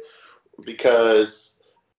answer because,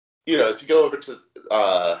 if you go over to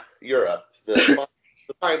Europe, the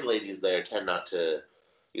fine ladies there tend not to,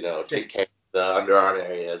 take care of the underarm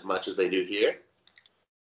area as much as they do here.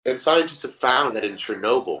 And scientists have found that in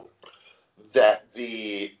Chernobyl, that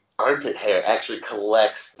the armpit hair actually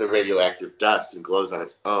collects the radioactive dust and glows on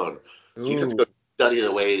its own. So you just go study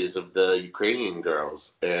the ways of the Ukrainian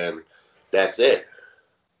girls, and that's it.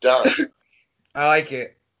 Done. I like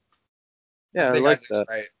it. Yeah, I like that.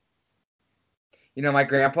 Right. My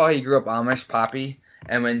grandpa, he grew up Amish, Poppy,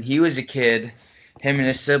 and when he was a kid, him and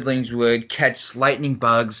his siblings would catch lightning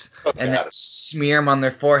bugs and then smear them on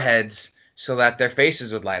their foreheads so that their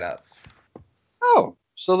faces would light up. Oh,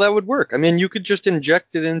 so that would work. I mean, you could just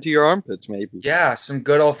inject it into your armpits, maybe. Yeah, some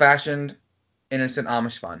good old-fashioned, innocent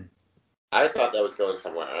Amish fun. I thought that was going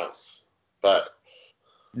somewhere else, but...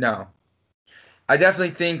 No. I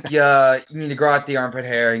definitely think you need to grow out the armpit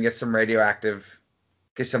hair and get some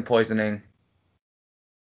some poisoning.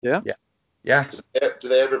 Yeah? Yeah. Do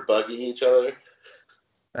they ever buggy each other?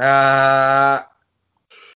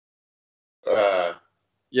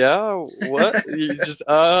 Yeah, what? You just,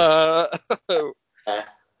 All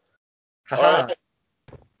right.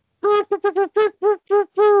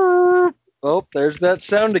 Oh, there's that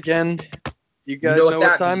sound again. You guys know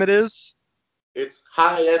what time means? It is? It's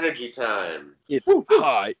high energy time. It's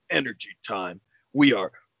high energy time. We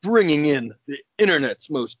are bringing in the internet's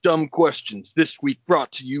most dumb questions this week,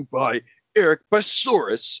 brought to you by Eric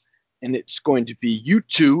Basaurus, and it's going to be you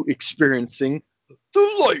two experiencing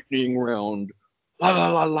the lightning round. La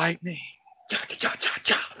la la, lightning. Cha cha cha cha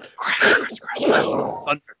cha.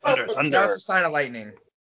 Thunder. That's a sign of lightning.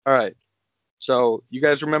 All right. So you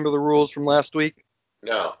guys remember the rules from last week?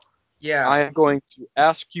 No. Yeah. I am going to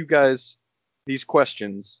ask you guys these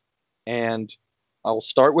questions, and I'll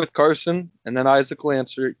start with Carson, and then Isaac will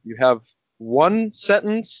answer. You have one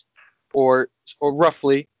sentence, or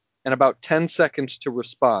roughly, and about 10 seconds to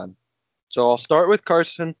respond. So I'll start with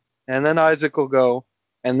Carson, and then Isaac will go,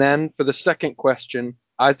 And then for the second question,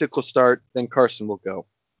 Isaac will start, then Carson will go.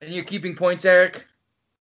 And you're keeping points, Eric?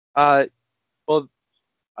 Well,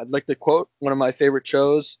 I'd like to quote one of my favorite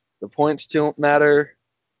shows. The points don't matter.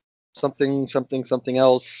 Something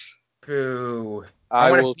else. Boo.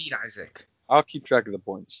 I want to beat Isaac. I'll keep track of the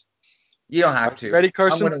points. You don't have to. Ready,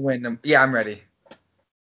 Carson? I'm going to win them. Yeah, I'm ready.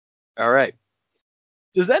 All right.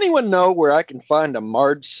 Does anyone know where I can find a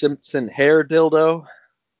Marge Simpson hair dildo?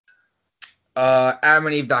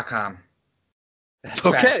 AdamandEve.com.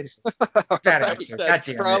 Okay. Bad answer.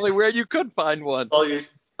 That's probably where you could find one.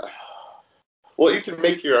 Well, you can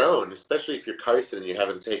make your own, especially if you're Carson and you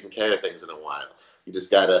haven't taken care of things in a while. You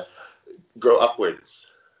just gotta grow upwards.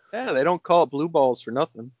 Yeah, they don't call it blue balls for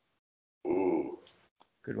nothing. Ooh.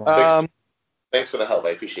 Good one. Thanks for the help. I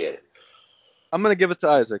appreciate it. I'm going to give it to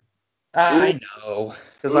Isaac. I know.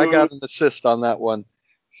 Because I got an assist on that one.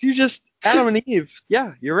 You just, Adam and Eve.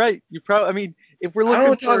 Yeah, you're right. You probably, I mean, if we're looking I don't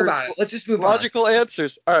want to for talk about it. Let's just move logical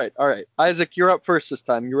answers. All right. Isaac, you're up first this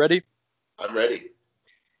time. You ready? I'm ready.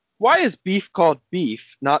 Why is beef called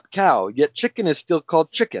beef, not cow, yet chicken is still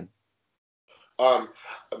called chicken?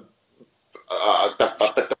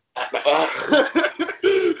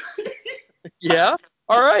 Yeah?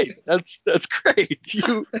 All right. That's great.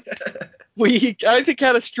 Isaac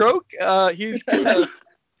had a stroke. He's gonna.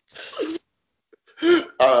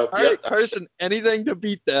 All right, Carson. Anything to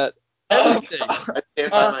beat that? Anything.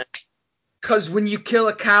 Because when you kill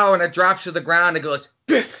a cow and it drops to the ground, it goes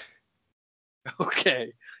biff.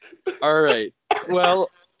 Okay. All right. Well,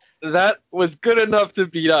 that was good enough to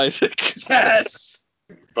beat Isaac. Yes.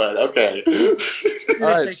 But okay. All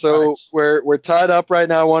right. So we're tied up right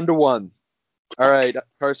now, 1-1. All right,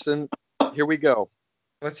 Carson. Here we go.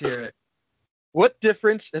 Let's hear it. What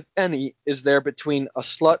difference, if any, is there between a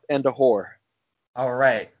slut and a whore? All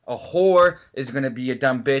right. A whore is going to be a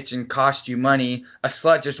dumb bitch and cost you money. A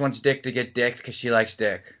slut just wants dick to get dicked because she likes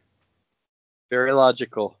dick. Very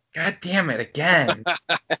logical. God damn it, again. All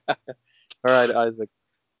right, Isaac.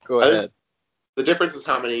 Go ahead. The difference is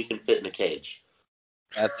how many you can fit in a cage.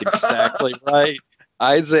 That's exactly right.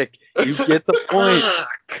 Isaac, you get the point.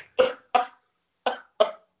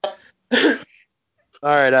 All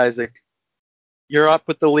right, Isaac. You're up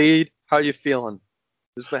with the lead. How you feeling?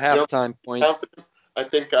 This is the halftime point. Confident. I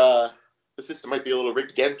think the system might be a little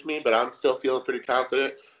rigged against me, but I'm still feeling pretty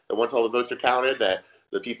confident that once all the votes are counted, that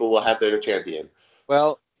the people will have their champion.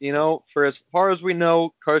 Well, for as far as we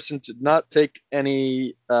know, Carson did not take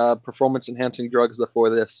any performance-enhancing drugs before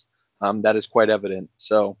this. That is quite evident.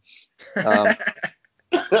 So, fuck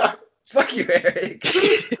you, Eric.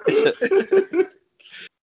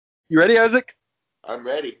 You ready, Isaac? I'm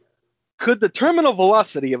ready. Could the terminal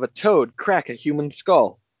velocity of a toad crack a human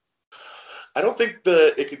skull? I don't think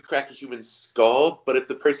it could crack a human skull, but if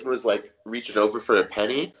the person was like reaching over for a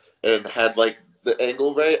penny and had like the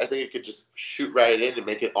angle right, I think it could just shoot right in and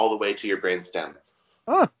make it all the way to your brainstem.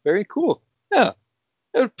 Ah, very cool. Yeah.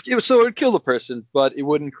 So it would kill the person, but it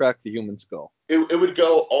wouldn't crack the human skull. It would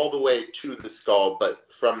go all the way to the skull,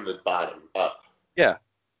 but from the bottom up. Yeah.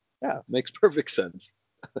 Makes perfect sense.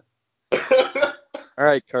 All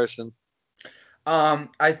right, Carson.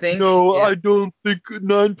 I think. No, I don't think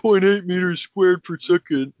 9.8 meters squared per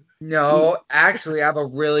second. No, actually, I have a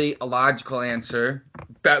really logical answer.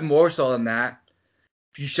 Bet more so than that.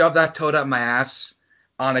 If you shove that toad up my ass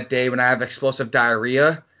on a day when I have explosive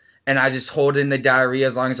diarrhea, and I just hold in the diarrhea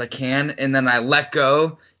as long as I can, and then I let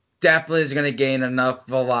go, definitely is going to gain enough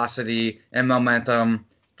velocity and momentum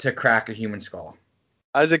to crack a human skull.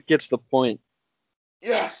 Isaac gets the point.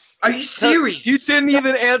 Yes. Are you serious? You didn't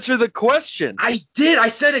even answer the question. I did. I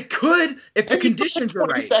said it could if the conditions were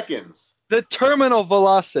 20 right. seconds. The terminal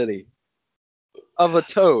velocity of a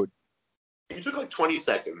toad. You took like 20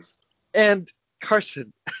 seconds. And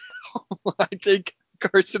Carson, I think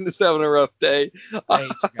Carson is having a rough day.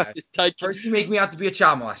 Thanks, guys. First, you make me out to be a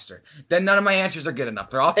child molester. Then none of my answers are good enough.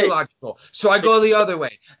 They're all too logical. So I go the other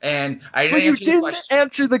way. And I didn't answer the question. You didn't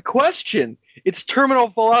answer the question. It's terminal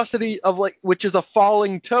velocity of which is a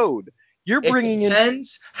falling toad. You're bringing in. It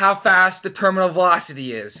depends how fast the terminal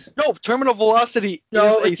velocity is. No, terminal velocity is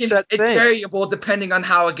a set thing. It's variable depending on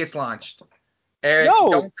how it gets launched. Eric,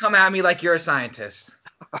 don't come at me like you're a scientist.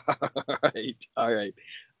 All right.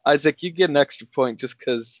 Isaac, you get an extra point just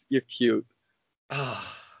because you're cute.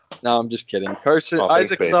 No, I'm just kidding. Carson,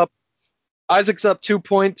 Isaac's up 2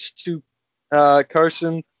 points to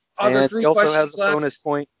Carson. And he also has a bonus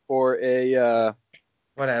point for a.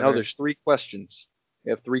 Whatever. No, there's 3 questions. We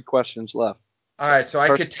have 3 questions left. All right, so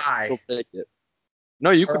Carson, I could tie. Will take it. No,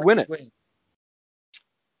 you could win it. All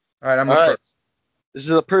right, I'm up first. This is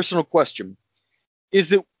a personal question.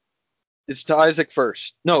 Is it It's to Isaac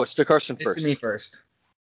first. No, it's to Carson It's first. to me first.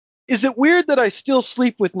 Is it weird that I still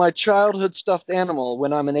sleep with my childhood stuffed animal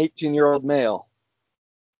when I'm an 18-year-old male?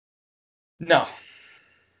 No.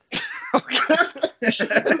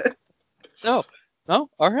 No. No?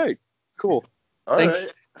 All right. Cool. All Thanks.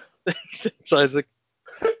 right. Thanks, Isaac.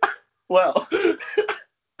 Well,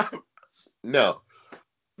 no.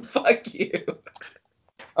 Fuck you.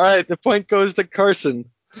 All right. The point goes to Carson.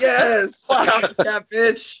 Yes. Copycat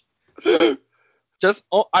bitch.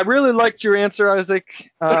 I really liked your answer,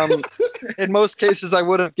 Isaac. In most cases, I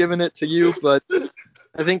would have given it to you, but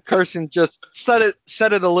I think Carson just said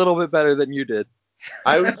it a little bit better than you did.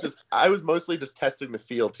 I was mostly just testing the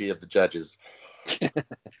fealty of the judges.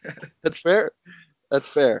 That's fair. That's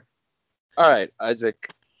fair. All right, Isaac.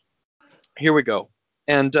 Here we go.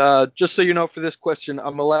 And just so you know, for this question,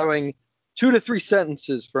 I'm allowing 2 to 3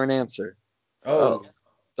 sentences for an answer. Oh.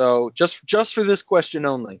 So just for this question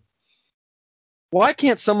only. Why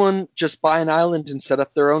can't someone just buy an island and set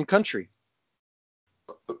up their own country?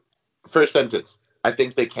 First sentence, I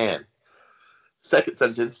think they can. Second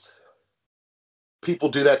sentence, people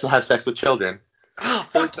do that to have sex with children. Oh,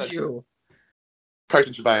 Third fuck you.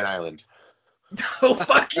 Carson should buy an island. Oh,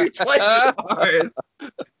 fuck you twice as hard.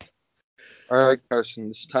 All right, Carson,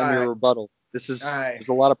 this is time All your right. rebuttal. There's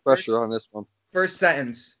a lot of pressure on this one. First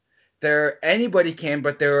sentence. Anybody can,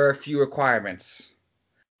 but there are a few requirements.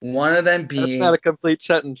 One of them being... That's not a complete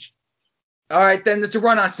sentence. All right, then it's a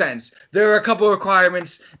run-on sentence. There are a couple of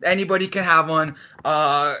requirements. Anybody can have one.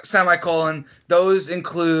 Semicolon. Those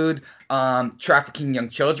include trafficking young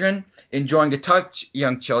children, enjoying to touch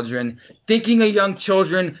young children, thinking of young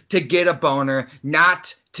children to get a boner,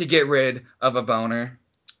 not to get rid of a boner.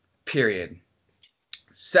 Period.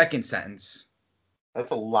 Second sentence. That's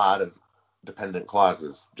a lot of dependent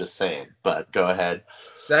clauses, just saying. But go ahead.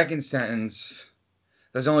 Second sentence.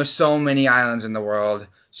 There's only so many islands in the world,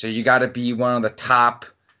 so you got to be one of the top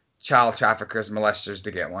child traffickers, molesters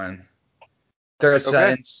to get one. Third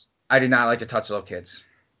sentence. I do not like to touch little kids.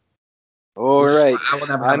 All right. I'm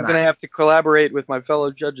going to have to collaborate with my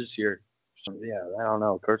fellow judges here. Yeah, I don't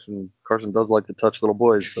know. Carson does like to touch little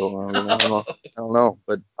boys, so I don't know.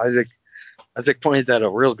 But Isaac pointed out a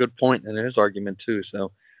real good point in his argument too.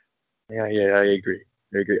 So yeah, I agree.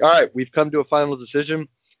 All right, we've come to a final decision.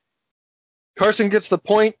 Carson gets the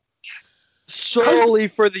point solely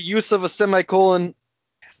for the use of a semicolon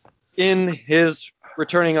in his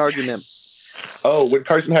returning argument. Oh, when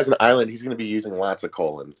Carson has an island, he's going to be using lots of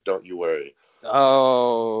colons. Don't you worry.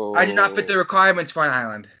 Oh. I do not fit the requirements for an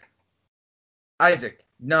island. Isaac,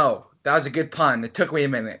 no. That was a good pun. It took me a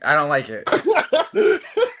minute. I don't like it.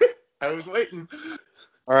 I was waiting.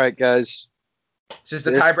 All right, guys. Is this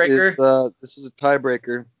a tiebreaker? This is a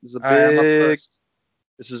tiebreaker. This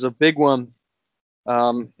is a big one.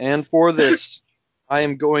 And for this, I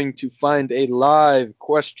am going to find a live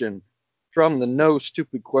question from the No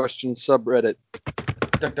Stupid Questions subreddit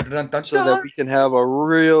so that we can have a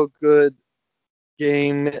real good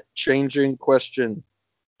game-changing question.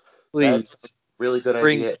 Please. That's a really good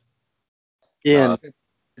bring idea. in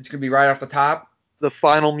it's going to be right off the top. the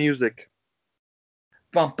final music.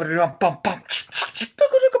 All right,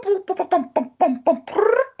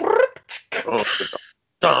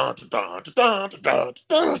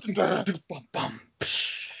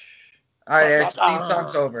 Eric, the theme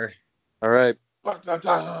song's over. All right.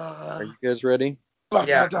 Are you guys ready?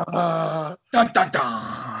 Yeah. Dun, dun,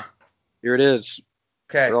 dun. Here it is.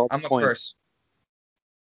 Okay, I'm up first.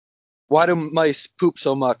 Why do mice poop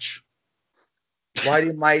so much? Why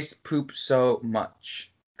do mice poop so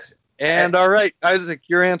much? And all right, Isaac,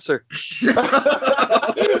 your answer.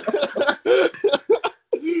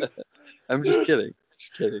 I'm just kidding.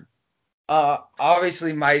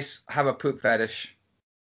 Obviously, mice have a poop fetish.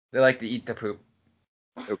 They like to eat the poop.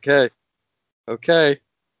 Okay.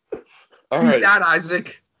 All Who's right. that,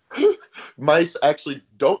 Isaac? Mice actually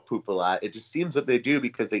don't poop a lot. It just seems that they do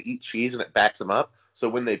because they eat cheese and it backs them up. So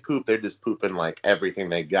when they poop, they're just pooping like everything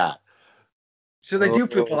they got. So they do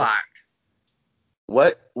poop a lot.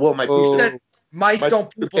 What? Well, You said mice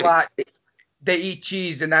don't poop a lot. They eat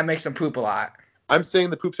cheese, and that makes them poop a lot. I'm saying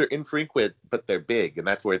the poops are infrequent, but they're big, and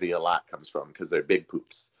that's where the a lot comes from, because they're big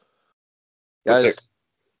poops. Guys,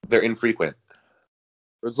 they're infrequent.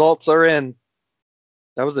 Results are in.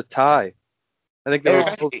 That was a tie. I think they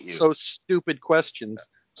were both so stupid questions.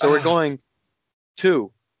 So we're going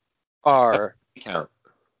to our recount.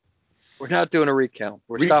 We're not doing a recount.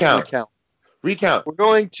 We're stopping the count. Recount. We're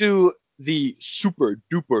going to the super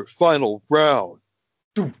duper final round.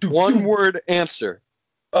 One word answer.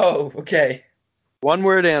 Oh, okay. One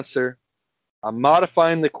word answer. I'm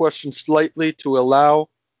modifying the question slightly to allow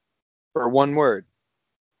for one word.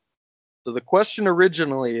 So the question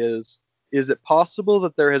originally is it possible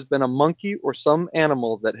that there has been a monkey or some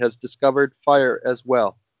animal that has discovered fire as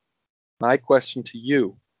well? My question to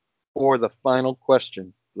you for the final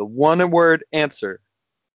question, the one-word answer.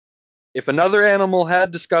 If another animal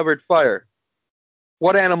had discovered fire,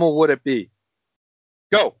 what animal would it be?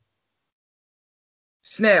 Go.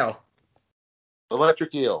 Snail.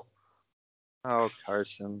 Electric eel. Oh,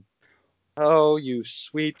 Carson. Oh, you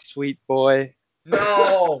sweet, sweet boy.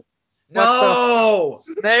 No. What No.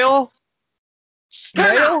 Snail?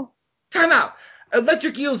 Snail? Time out.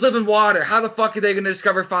 Electric eels live in water. How the fuck are they going to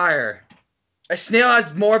discover fire? A snail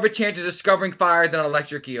has more of a chance of discovering fire than an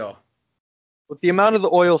electric eel. With the amount of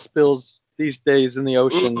the oil spills these days in the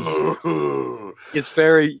ocean, it's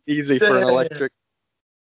very easy for an electric.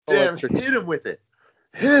 Damn, hit him with it.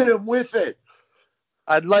 Hit him with it.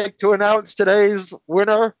 I'd like to announce today's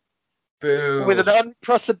winner Boo. with an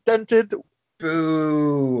unprecedented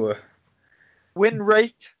Boo. win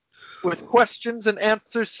rate, with questions and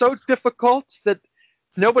answers so difficult that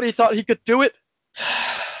nobody thought he could do it.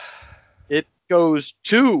 It goes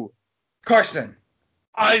to Carson.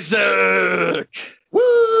 Isaac.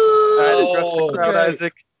 Woo! Address the crowd, Okay.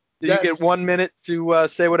 Isaac. Yes. You get 1 minute to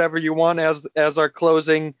say whatever you want as our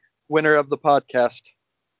closing winner of the podcast.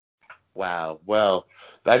 Wow. Well,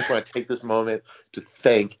 I just want to take this moment to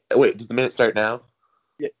thank. Wait, does the minute start now?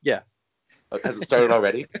 Yeah. Has it started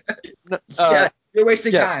already? Yeah, you're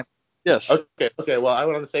wasting yes. time. Yes. Okay. Well, I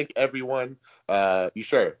want to thank everyone. You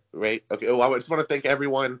sure? Right? Okay. Well, I just want to thank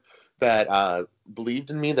everyone that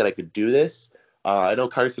believed in me that I could do this. I know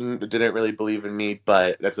Carson didn't really believe in me,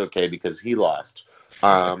 but that's okay because he lost.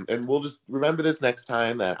 And we'll just remember this next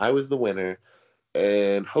time that I was the winner,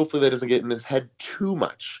 and hopefully that doesn't get in his head too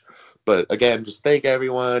much. But again, just thank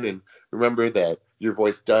everyone, and remember that your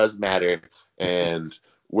voice does matter, and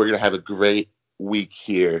we're going to have a great week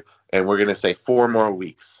here, and we're going to say 4 more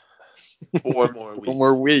weeks. 4 more weeks. 4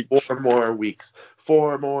 more weeks. 4 more weeks.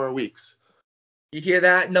 4 more weeks. You hear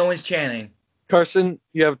that? No one's chanting. Carson,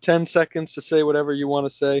 you have 10 seconds to say whatever you want to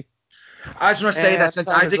say. I just want to say And that since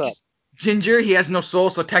time is Isaac up. is ginger, he has no soul,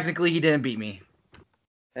 so technically he didn't beat me.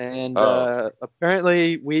 And Oh.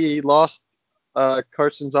 apparently we lost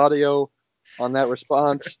Carson's audio on that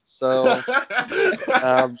response. So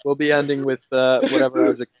we'll be ending with whatever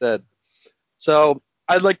Isaac said. So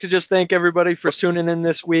I'd like to just thank everybody for tuning in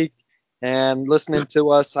this week and listening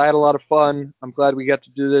to us. I had a lot of fun. I'm glad we got to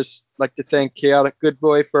do this. I'd like to thank Chaotic Good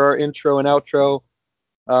Boy for our intro and outro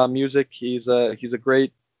music. He's a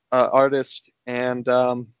great artist, and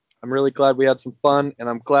I'm really glad we had some fun, and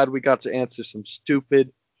I'm glad we got to answer some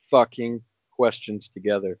stupid fucking questions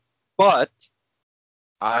together. But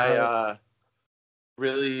I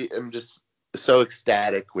really am just so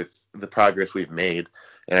ecstatic with the progress we've made,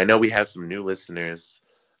 and I know we have some new listeners.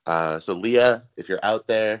 So Leah, if you're out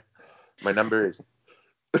there, my number is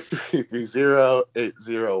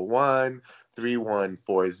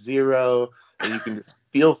 330-801-3140, and you can just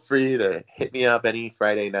feel free to hit me up any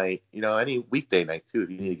Friday night, any weekday night too.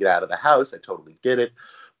 If you need to get out of the house, I totally get it,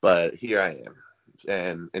 but here I am,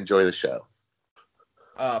 and enjoy the show.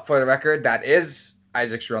 For the record, that is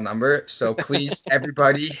Isaac's real number, so please,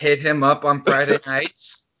 everybody, hit him up on Friday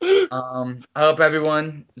nights. I hope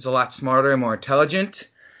everyone is a lot smarter and more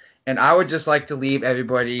intelligent. And I would just like to leave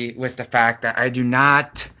everybody with the fact that I do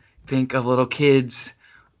not think of little kids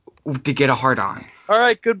to get a hard on. all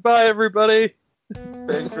right, goodbye, everybody.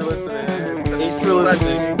 Thanks for listening. Thanks for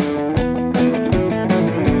listening.